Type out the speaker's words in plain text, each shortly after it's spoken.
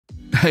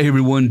Hey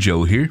everyone,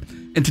 Joe here.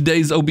 In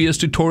today's OBS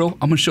tutorial,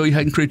 I'm going to show you how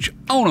you can create your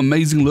own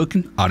amazing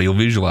looking audio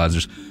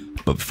visualizers.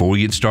 But before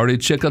we get started,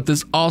 check out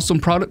this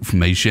awesome product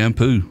from A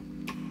Shampoo.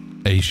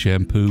 A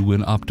Shampoo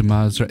Win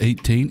Optimizer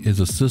 18 is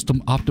a system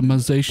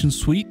optimization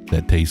suite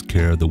that takes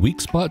care of the weak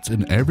spots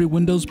in every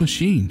Windows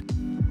machine.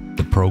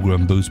 The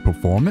program boosts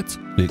performance,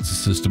 fixes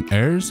system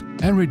errors,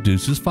 and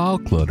reduces file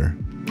clutter.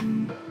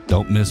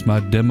 Don't miss my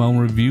demo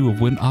review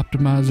of Win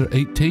Optimizer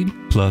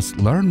 18, plus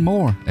learn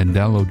more and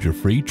download your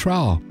free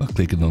trial by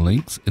clicking the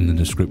links in the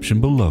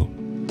description below.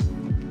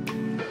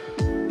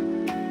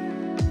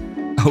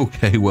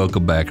 Okay,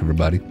 welcome back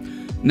everybody.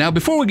 Now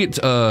before we get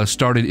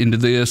started into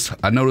this,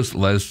 I noticed the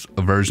last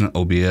version of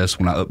OBS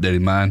when I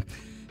updated mine,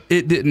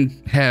 it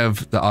didn't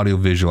have the audio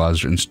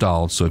visualizer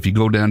installed. So if you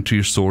go down to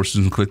your sources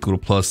and click the little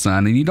plus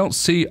sign and you don't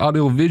see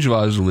audio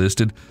visualizer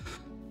listed,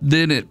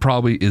 then it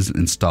probably isn't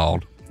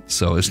installed.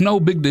 So it's no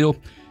big deal.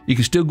 You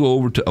can still go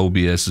over to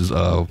OBS's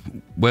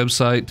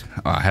website.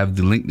 I have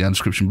the link down in the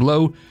description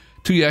below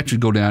to you actually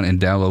go down and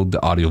download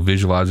the audio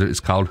visualizer.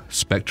 It's called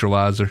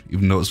Spectralizer,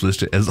 even though it's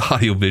listed as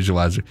audio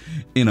visualizer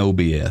in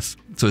OBS.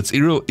 So it's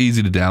real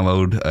easy to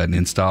download and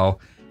install.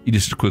 You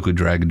just quickly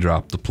drag and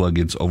drop the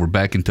plugins over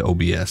back into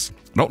OBS.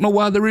 I don't know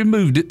why they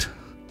removed it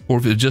or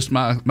if it's just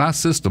my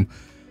system,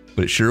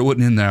 but it sure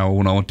wasn't in there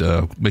when I went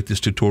to make this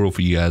tutorial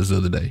for you guys the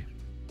other day.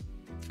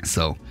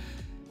 So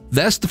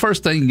that's the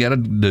first thing you got to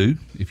do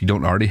if you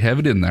don't already have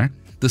it in there.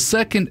 The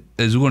second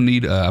is we're going to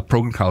need a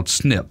program called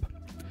Snip.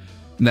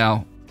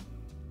 Now,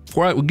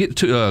 before I get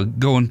to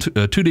going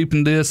too deep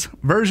in this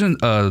version,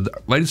 the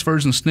latest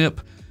version of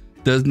Snip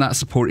does not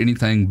support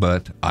anything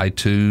but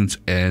iTunes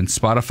and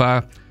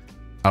Spotify.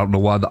 I don't know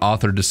why the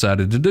author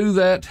decided to do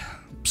that.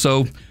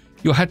 So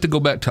you'll have to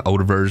go back to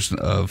older version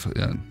of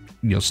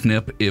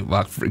Snip. If,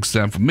 like for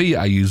example, for me,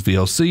 I use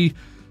VLC.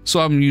 So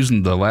I'm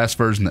using the last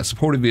version that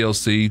supported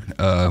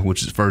VLC,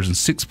 which is version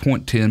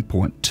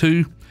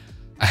 6.10.2.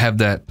 I have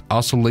that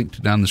also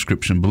linked down in the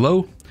description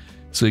below,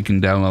 so you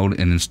can download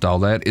and install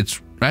that.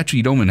 It's actually,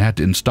 you don't even have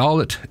to install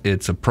it.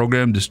 It's a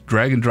program, just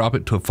drag and drop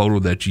it to a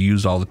folder that you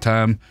use all the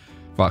time,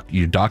 like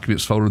your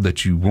documents folder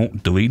that you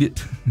won't delete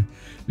it,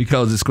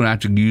 because it's going to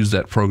actually use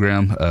that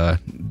program.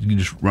 You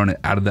just run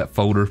it out of that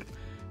folder,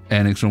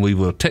 and it's going to leave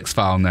a little text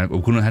file in there. But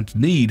we're going to have to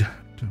need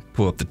to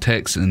pull up the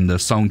text and the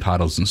song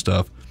titles and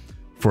stuff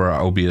for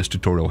our OBS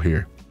tutorial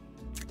here.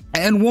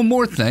 And one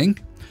more thing,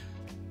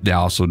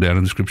 also down in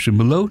the description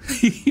below,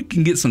 you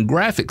can get some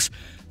graphics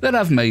that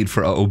I've made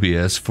for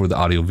OBS for the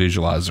audio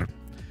visualizer.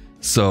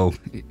 So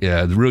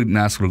yeah, the really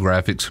nice little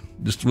graphics,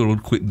 just a little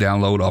quick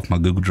download off my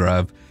Google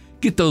Drive.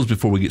 Get those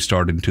before we get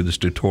started into this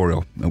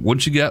tutorial. And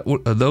once you got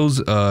those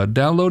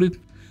downloaded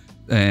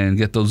and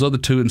get those other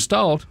two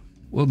installed,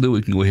 well, then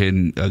we can go ahead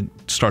and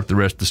start the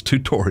rest of this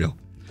tutorial.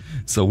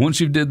 So once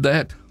you did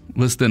that,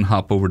 let's then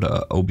hop over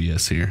to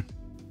OBS here.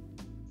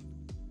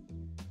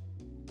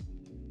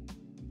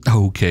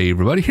 Okay,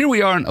 everybody, here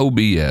we are in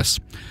OBS.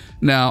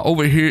 Now,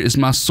 over here is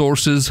my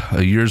sources.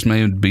 Yours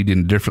may be in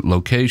a different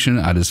location.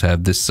 I just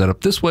have this set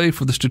up this way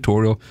for this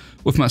tutorial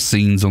with my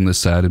scenes on this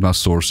side and my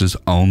sources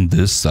on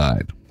this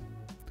side.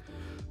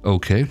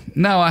 Okay,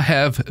 now I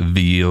have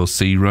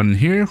VLC running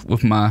here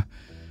with my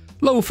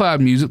lo-fi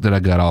music that I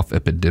got off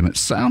Epidemic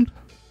Sound.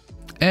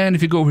 And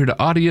if you go over here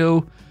to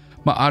audio,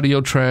 my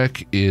audio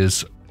track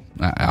is,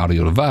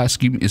 audio device,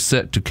 is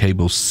set to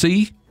cable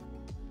C.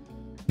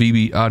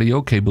 VB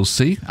audio cable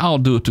C. I'll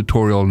do a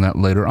tutorial on that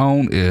later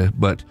on,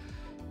 but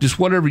just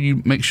whatever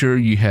you make sure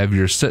you have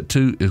your set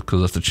to, is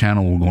because that's the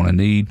channel we're going to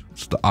need.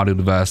 So the audio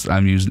device that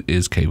I'm using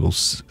is cable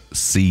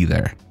C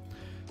there.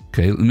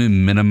 Okay, let me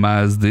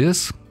minimize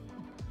this.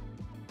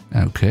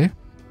 Okay,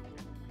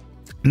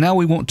 now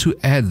we want to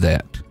add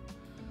that.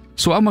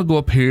 So I'm going to go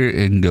up here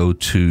and go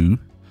to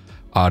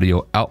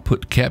audio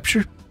output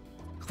capture.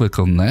 Click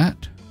on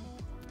that,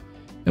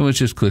 and let's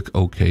just click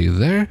OK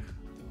there.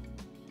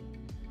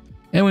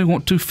 And we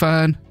want to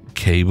find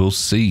cable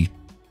C.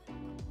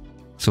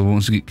 So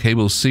once we get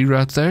cable C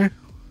right there,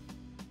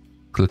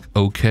 click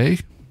OK.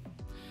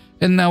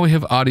 And now we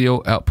have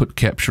audio output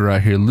capture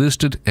right here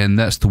listed, and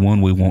that's the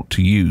one we want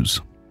to use.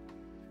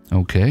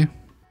 Okay.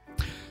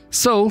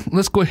 So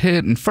let's go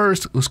ahead and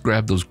first, let's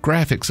grab those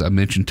graphics I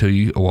mentioned to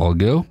you a while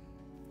ago.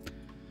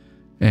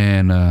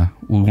 And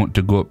we want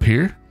to go up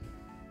here,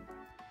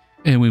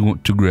 and we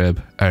want to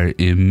grab our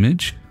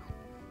image.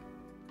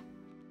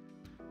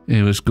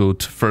 And let's go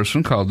to first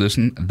one, call this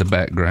one the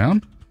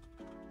background.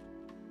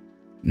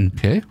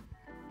 Okay.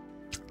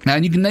 Now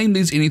you can name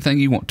these anything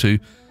you want to.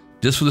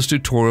 Just for this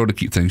tutorial, to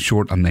keep things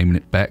short, I'm naming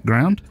it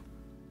background.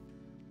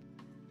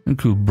 And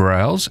cool,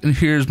 browse. And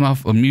here's my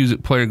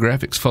music player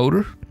graphics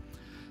folder.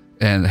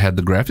 And I have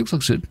the graphics,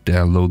 like I said,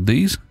 download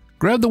these.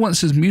 Grab the one that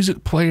says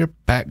music player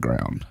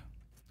background.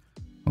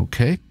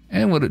 Okay.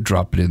 And let it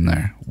drop it in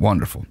there.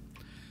 Wonderful.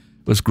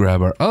 Let's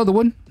grab our other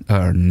one,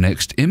 our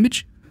next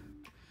image.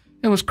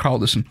 And let's call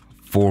this one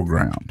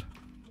foreground.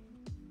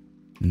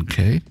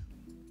 Okay.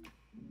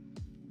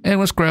 And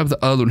let's grab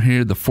the other one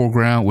here, the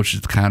foreground, which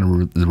is kind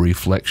of the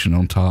reflection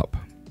on top.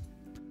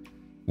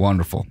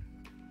 Wonderful.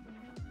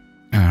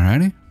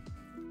 Alrighty.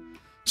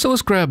 So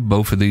let's grab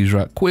both of these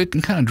right quick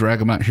and kind of drag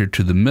them out here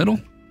to the middle.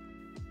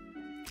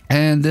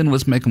 And then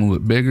let's make them a little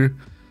bit bigger.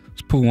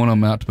 Let's pull one of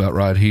them out to about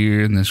right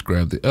here, and let's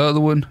grab the other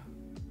one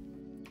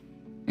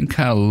and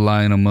kind of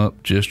line them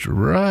up just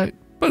right.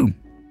 Boom.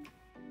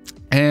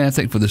 And I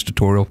think for this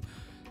tutorial,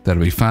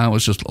 that'll be fine.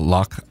 Let's just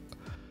lock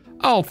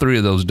all three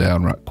of those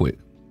down right quick.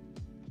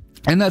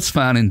 And that's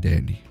fine and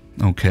dandy.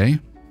 Okay.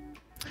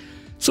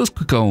 So let's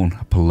click on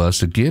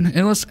plus again,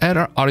 and let's add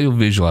our audio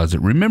visualizer.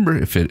 Remember,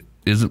 if it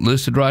isn't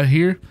listed right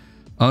here,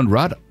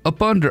 right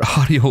up under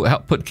audio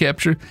output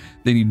capture,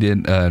 then you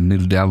need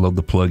to download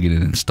the plugin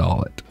and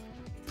install it.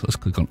 So let's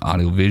click on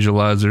audio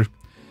visualizer,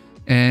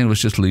 and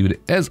let's just leave it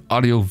as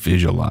audio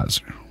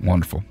visualizer.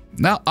 Wonderful.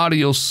 Now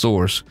audio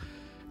source,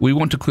 we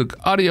want to click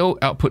audio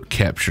output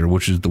capture,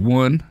 which is the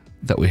one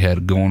that we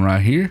had going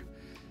right here.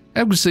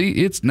 As we see,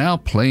 it's now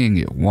playing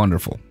it.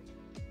 Wonderful.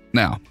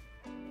 Now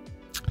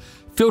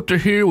filter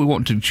here, we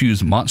want to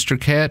choose Monster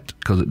Cat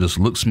because it just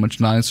looks much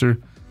nicer.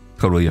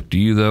 Totally up to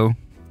you though.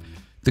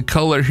 The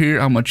color here,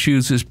 I'm going to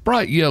choose this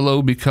bright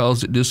yellow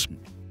because it just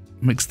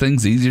makes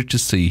things easier to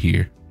see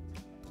here.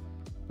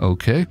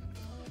 Okay.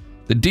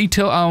 The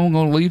detail I'm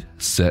going to leave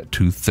set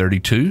to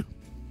 32.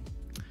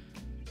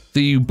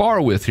 The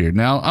bar width here,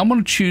 now I'm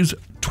going to choose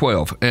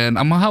 12, and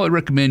I'm going to highly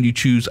recommend you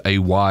choose a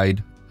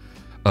wide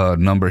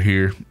number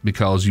here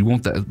because you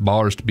want that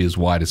bars to be as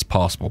wide as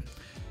possible.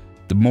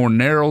 The more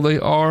narrow they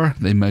are,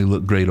 they may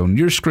look great on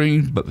your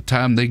screen, but by the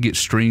time they get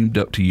streamed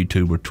up to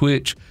YouTube or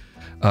Twitch,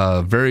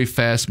 very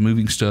fast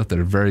moving stuff that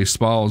are very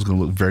small is going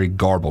to look very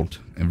garbled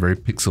and very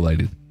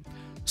pixelated.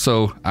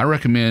 So I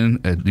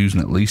recommend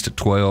using at least a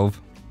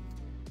 12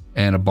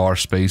 and a bar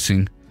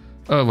spacing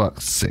of like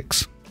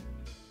 6.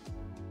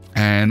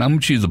 And I'm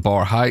going to choose a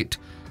bar height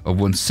of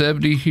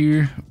 170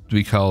 here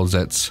because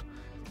that's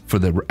for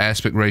the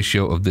aspect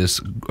ratio of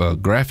this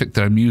graphic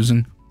that I'm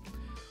using.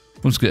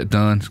 Once we get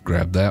done, let's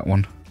grab that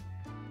one.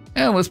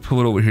 And let's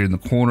put it over here in the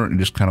corner and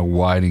just kind of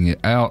widen it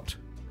out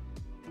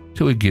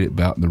till we get it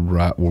about in the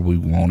right where we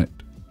want it.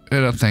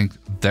 And I think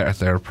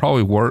that'll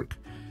probably work.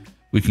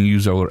 We can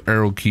use our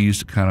arrow keys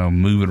to kind of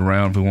move it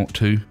around if we want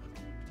to.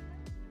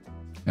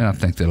 And I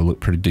think that'll look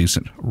pretty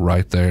decent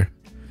right there.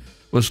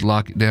 Let's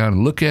lock it down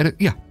and look at it.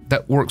 Yeah,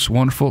 that works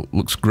wonderful.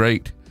 Looks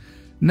great.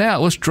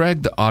 Now let's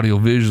drag the audio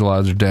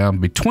visualizer down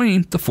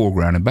between the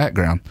foreground and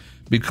background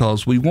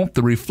because we want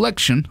the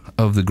reflection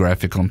of the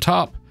graphic on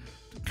top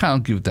to kind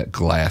of give it that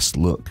glass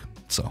look.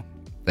 So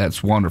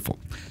that's wonderful.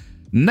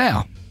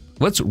 Now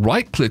let's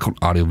right click on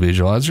audio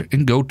visualizer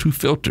and go to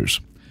filters.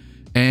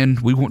 And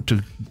we want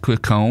to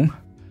click on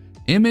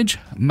image,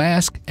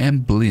 mask,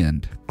 and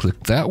blend.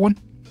 Click that one.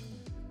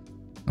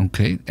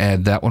 Okay,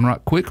 add that one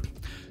right quick.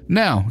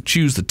 Now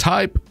choose the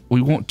type.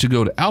 We want to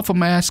go to alpha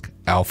mask,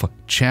 alpha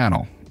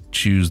channel.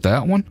 Choose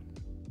that one.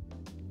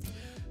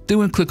 Then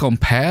we'll click on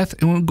path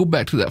and we'll go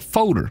back to that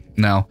folder.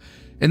 Now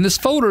in this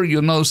folder,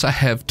 you'll notice I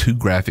have two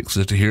graphics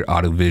listed here: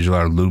 audio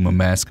visualizer luma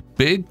mask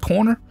big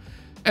corner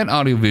and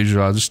audio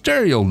visualizer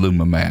stereo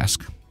luma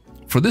mask.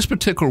 For this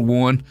particular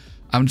one,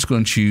 I'm just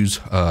going to choose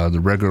the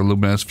regular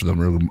luma mask for the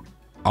regular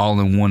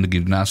all-in-one to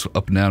give a nice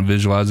up and down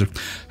visualizer.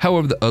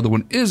 However, the other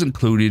one is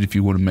included if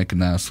you want to make a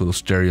nice little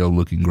stereo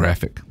looking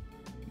graphic.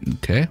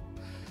 Okay,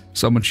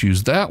 so I'm going to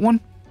choose that one,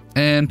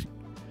 and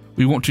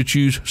we want to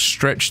choose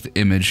stretch the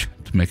image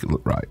to make it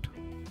look right.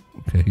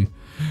 Okay,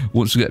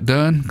 once we got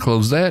done,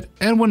 close that,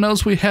 and we'll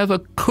notice we have a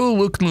cool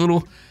looking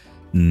little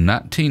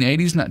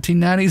 1980s,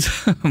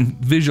 1990s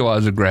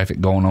visualizer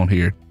graphic going on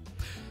here.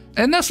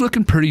 And that's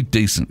looking pretty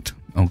decent.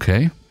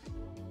 Okay.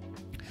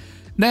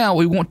 Now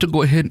we want to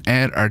go ahead and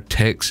add our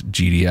text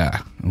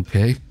GDI.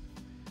 Okay.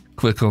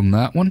 Click on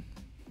that one.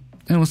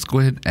 And let's go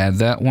ahead and add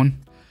that one.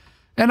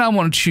 And I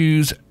want to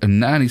choose a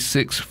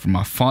 96 for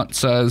my font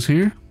size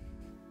here.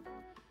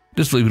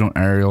 Just leave it on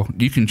Arial.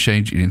 You can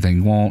change anything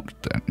you want.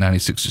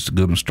 96 is a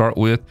good one to start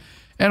with.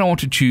 And I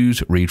want to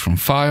choose read from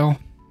file.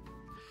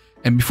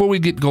 And before we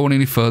get going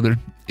any further,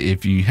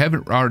 if you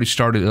haven't already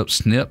started up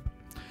Snip,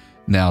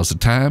 now's the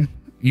time.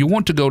 You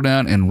want to go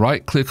down and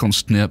right click on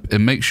Snip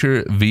and make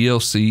sure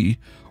VLC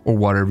or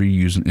whatever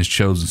you're using is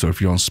chosen. So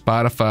if you're on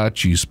Spotify,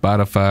 choose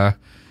Spotify.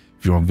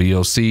 If you're on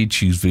VLC,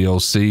 choose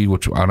VLC,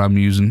 which one I'm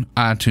using.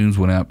 iTunes,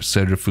 Winamp,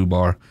 etc.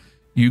 Foobar.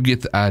 You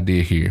get the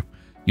idea here.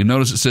 You'll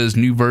notice it says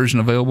new version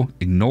available.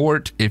 Ignore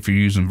it if you're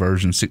using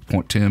version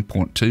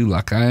 6.10.2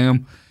 like I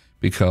am,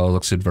 because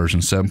like I said,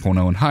 version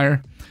 7.0 and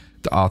higher,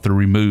 the author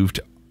removed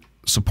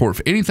support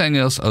for anything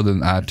else other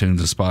than iTunes and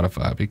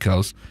Spotify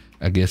because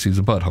I guess he's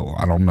a butthole.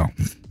 I don't know.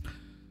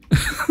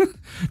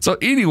 So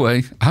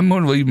anyway, I'm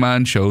going to leave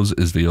mine shows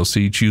as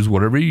VLC. Choose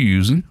whatever you're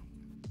using.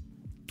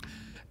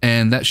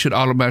 And that should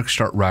automatically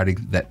start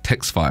writing that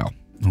text file.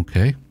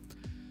 Okay.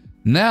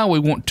 Now we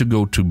want to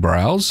go to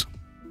Browse.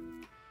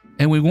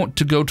 And we want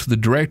to go to the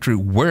directory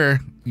where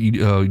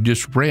you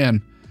just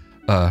ran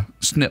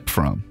Snip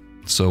from.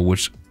 So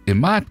which in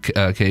my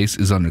case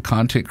is under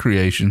Content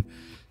Creation,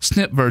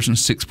 Snip version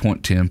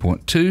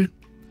 6.10.2.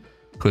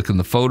 Click on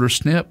the folder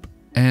Snip.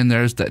 And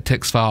there's that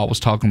text file I was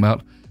talking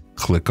about.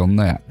 Click on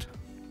that.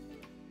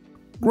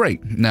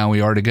 Great. Now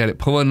we already got it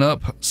pulling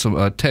up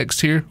some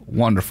text here.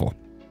 Wonderful.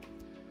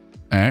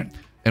 All right.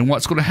 And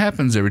what's going to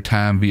happen is every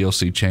time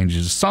VLC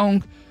changes a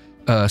song,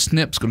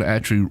 Snip's going to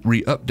actually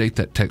re-update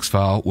that text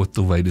file with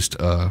the latest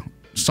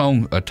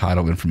song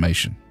title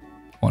information.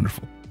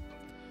 Wonderful.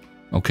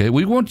 Okay,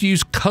 we want to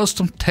use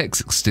custom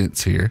text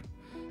extents here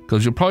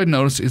because you'll probably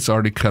notice it's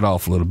already cut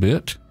off a little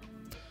bit.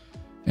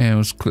 And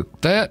let's click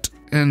that.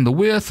 And the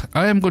width,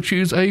 I am going to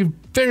choose a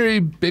very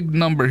big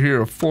number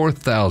here of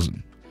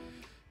 4,000.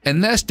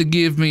 And that's to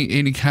give me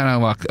any kind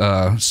of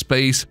like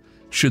space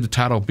should the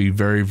title be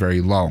very,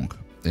 very long.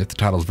 If the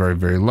title is very,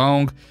 very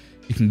long,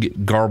 it can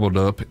get garbled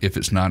up if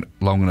it's not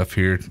long enough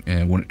here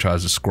and when it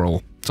tries to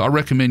scroll. So I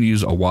recommend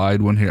use a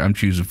wide one here. I'm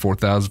choosing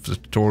 4,000 for this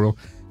tutorial.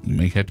 You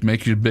may have to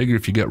make it bigger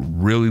if you got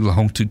really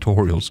long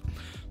tutorials.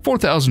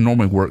 4,000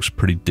 normally works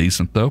pretty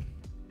decent though.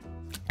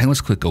 And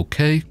let's click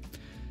OK.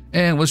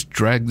 And let's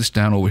drag this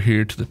down over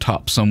here to the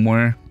top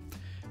somewhere.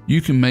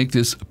 You can make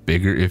this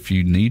bigger if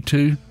you need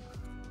to.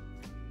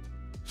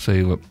 Say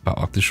about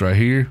like this right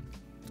here.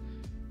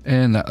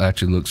 And that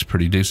actually looks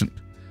pretty decent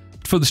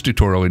for this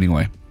tutorial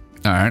anyway.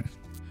 All right.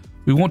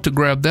 We want to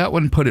grab that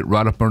one and put it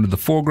right up under the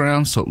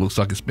foreground so it looks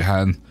like it's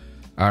behind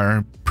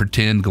our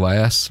pretend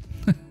glass.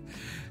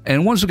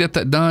 And once we get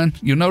that done,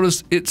 you'll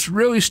notice it's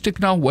really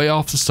sticking out way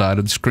off the side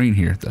of the screen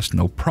here. That's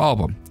no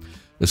problem.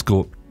 Let's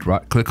go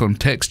right click on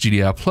Text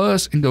GDI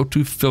Plus and go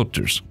to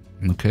Filters.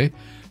 Okay.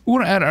 We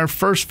want to add our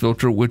first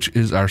filter, which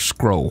is our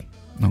scroll.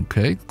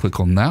 Okay. Click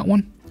on that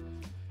one.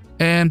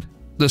 And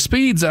the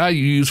speeds I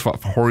use for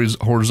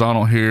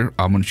horizontal here,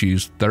 I'm going to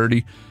use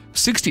 30.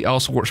 60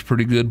 also works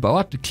pretty good, but I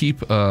like to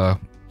keep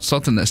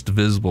something that's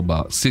divisible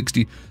about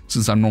 60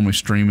 since I'm normally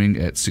streaming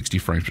at 60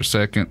 frames per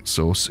second.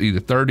 So it's either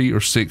 30 or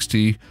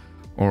 60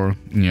 or,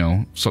 you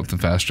know, something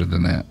faster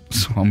than that.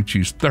 So I'm going to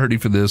choose 30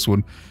 for this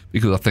one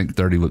because I think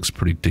 30 looks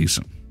pretty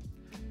decent.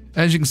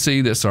 As you can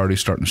see, that's already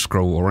starting to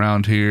scroll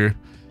around here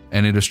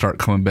and it'll start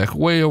coming back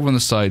way over on the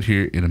side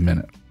here in a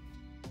minute.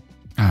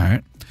 All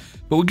right.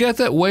 But we got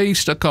that way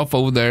stuck off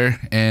over there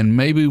and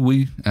maybe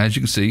we, as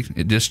you can see,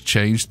 it just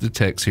changed the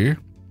text here.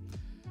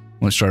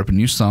 Let's start up a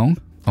new song.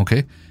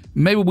 Okay.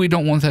 Maybe we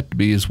don't want that to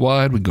be as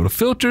wide. We go to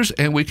filters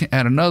and we can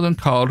add another one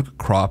called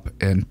crop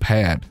and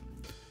pad.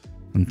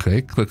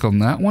 Okay, click on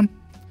that one.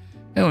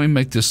 And let me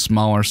make this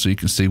smaller so you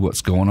can see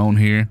what's going on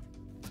here.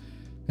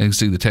 And you can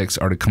see the text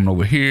already coming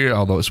over here,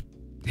 although it's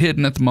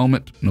hidden at the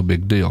moment, no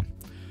big deal.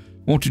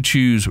 Want to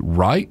choose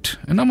right,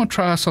 and I'm gonna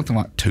try something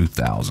like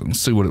 2,000.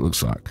 See what it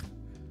looks like.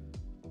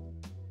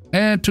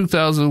 And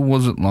 2,000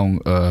 wasn't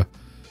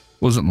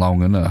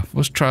long enough.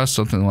 Let's try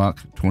something like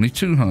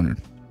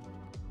 2,200.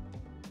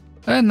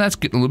 And that's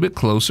getting a little bit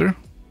closer.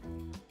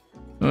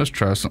 Let's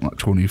try something like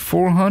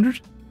 2,400.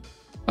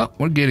 Oh,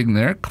 we're getting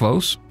there,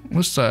 close.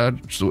 Let's see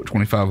what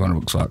 2,500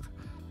 looks like.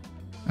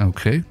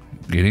 Okay,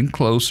 getting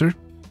closer.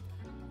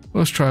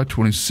 Let's try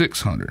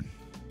 2,600.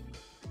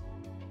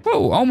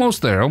 Whoa,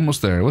 almost there,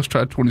 almost there. Let's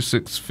try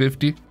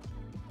 2,650.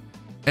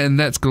 And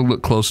that's gonna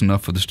look close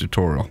enough for this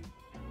tutorial.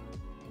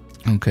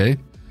 Okay,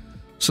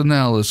 so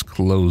now let's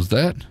close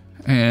that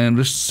and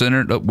just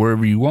center it up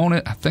wherever you want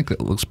it. I think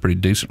that looks pretty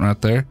decent right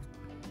there.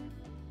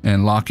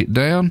 And lock it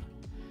down.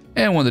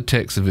 And when the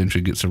text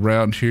eventually gets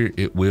around here,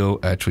 it will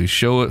actually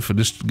show it for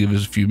just give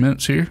us a few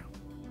minutes here.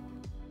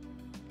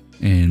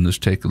 And let's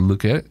take a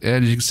look at it.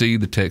 As you can see,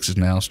 the text is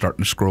now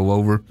starting to scroll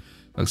over.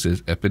 Like I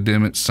said,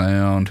 epidemic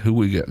sound. Who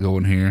we got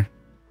going here?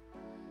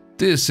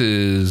 This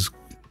is,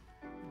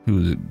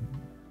 who is it?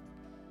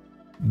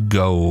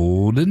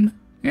 Golden.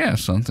 Yeah,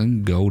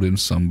 something golden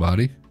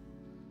somebody.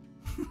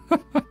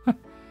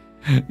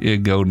 Yeah,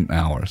 golden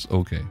hours.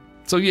 Okay.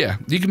 So yeah,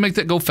 you can make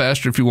that go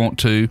faster if you want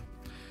to.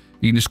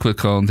 You can just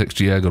click on Text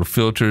GI, go to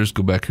Filters,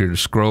 go back here to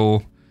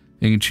Scroll.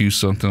 You can choose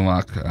something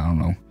like, I don't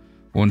know,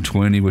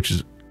 120, which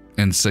is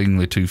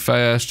insanely too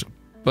fast.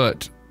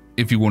 But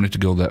if you want it to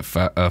go that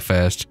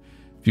fast,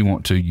 if you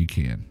want to, you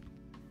can.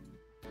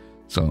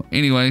 So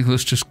anyway,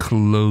 let's just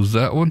close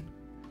that one.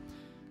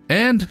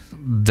 And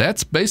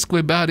that's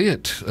basically about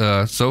it.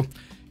 So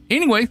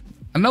anyway,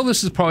 I know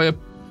this is probably a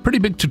pretty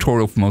big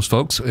tutorial for most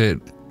folks. It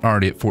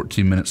already at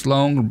 14 minutes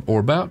long or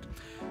about.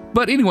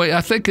 But anyway,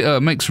 I think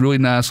it makes really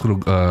nice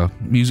little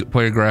music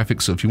player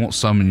graphics. So if you want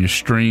some in your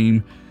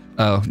stream,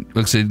 like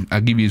I said, I'll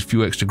give you a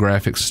few extra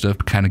graphics and stuff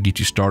to kind of get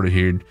you started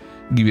here,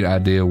 give you an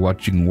idea of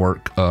what you can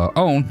work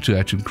on to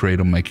actually create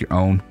them, make your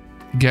own.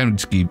 Kind of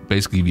just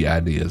basically give you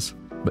ideas.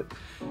 But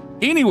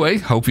anyway,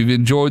 hope you've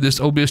enjoyed this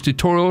OBS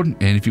tutorial.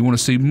 And if you want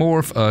to see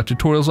more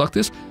tutorials like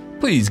this,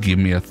 please give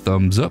me a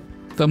thumbs up.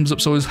 Thumbs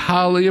up so is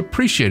highly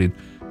appreciated.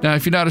 Now,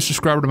 if you're not a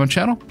subscriber to my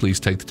channel, please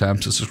take the time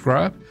to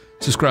subscribe.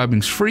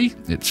 Subscribing's free,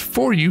 it's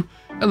for you,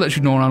 and lets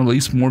you know when I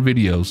release more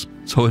videos.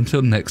 So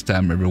until next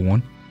time,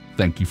 everyone,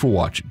 thank you for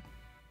watching.